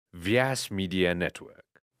व्यास media network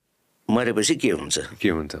मरेपछि के हुन्छ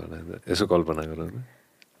होला यसो कल्पना गरौँ न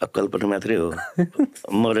कल्पना मात्रै हो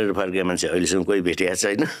मरेर फर्केको मान्छे अहिलेसम्म कोही भेटिएको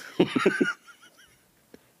छैन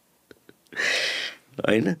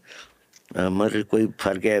होइन मरेर कोही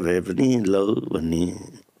फर्किया भए पनि लौ भन्ने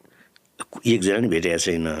एकजना नि भेटिएको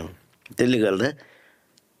छैन त्यसले गर्दा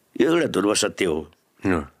यो एउटा ध्रुव सत्य हो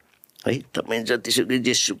है तपाईँ जतिसुकै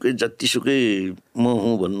जेसुकै जतिसुकै म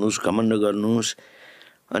हुँ भन्नुहोस् घमण्ड गर्नुहोस्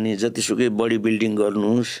अनि जतिसुकै बडी बिल्डिङ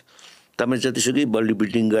गर्नुहोस् तपाईँ जतिसुकै बडी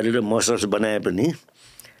बिल्डिङ गरेर मसल्स बनाए पनि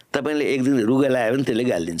तपाईँले एक दिन रुगा लगायो भने त्यसले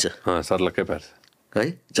गालिदिन्छ सर्लक्कै पार्छ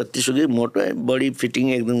है जतिसुकै मोटो बडी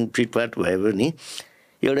फिटिङ एकदम फिटफाट भयो भने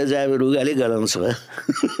एउटा जाबे रुगाले गलाउँछ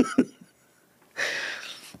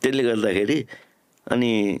त्यसले गर्दाखेरि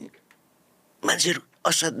अनि मान्छेहरू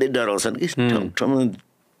असाध्यै डराउँछन् कि ठाउँमा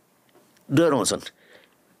डराउँछन्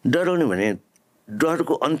डराउने भने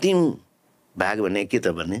डरको अन्तिम भाग भने के त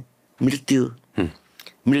भने मृत्यु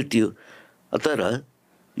तर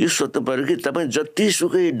यो सोध्नु पऱ्यो कि तपाईँ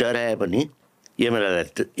जतिसुकै डराए पनि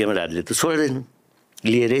यमराजले त छोड्दैन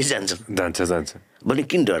लिएरै जान्छ भने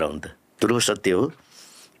किन डराउनु त ठुलो सत्य हो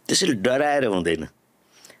त्यसैले डराएर हुँदैन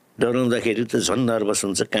डराउँदाखेरि त झन् नर्भस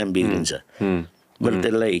हुन्छ काम बिग्रिन्छ बरु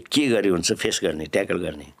त्यसलाई के गरे हुन्छ फेस गर्ने ट्याकल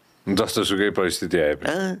गर्ने जस्तो सुकै परिस्थिति आए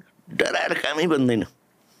डराएर कामै बन्दैन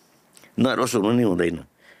नर्भस हुनु नै हुँदैन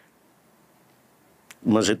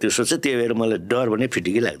म चाहिँ त्यो सोच्छु त्यही भएर मलाई डर भने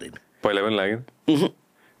फिटिकै लाग्दैन पहिला पनि लागेन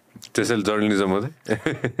त्यसैले जर्नलिजम हुँदै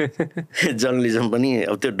जर्नलिजम पनि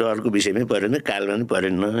अब त्यो डरको विषयमै परेन कालमा पनि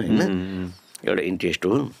परेन होइन एउटा इन्ट्रेस्ट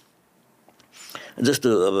हो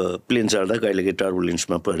जस्तो अब प्लेन चढ्दा कहिलेकाहीँ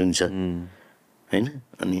टर्बुलेन्समा परिन्छ होइन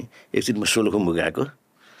अनि एकछिन म सोलुखुम्बु गएको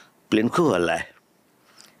प्लेन खुब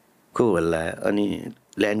हल्लायो अनि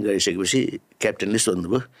ल्यान्ड गरिसकेपछि क्याप्टेनले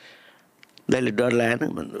सोध्नुभयो दाइले डर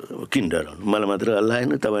लागेन भन्नु किन डराउनु मलाई मात्र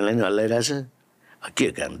हल्लाएन तपाईँलाई नि हल्लाइरहेछ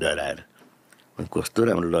के काम डराएर कस्तो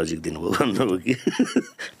राम्रो लजिक दिनुभयो भन्नुभयो कि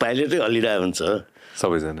पाइलटै हल्लिरहेको हुन्छ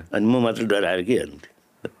सबैजना अनि म मात्र डराएर के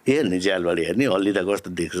हेर्ने ज्यालबाट हेर्ने हल्लिँदा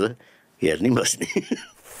कस्तो देख्छ हेर्ने बस्ने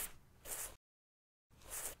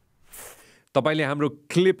तपाईले हाम्रो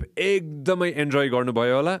क्लिप एकदमै एन्जोय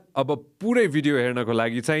गर्नुभयो होला अब पुरै भिडियो हेर्नको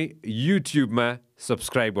लागि चाहिँ युट्युबमा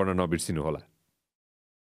सब्स्क्राइब गर्न नबिर्सिनु होला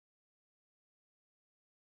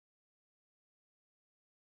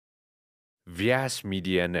व्यास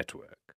मिडिया नेटवर्क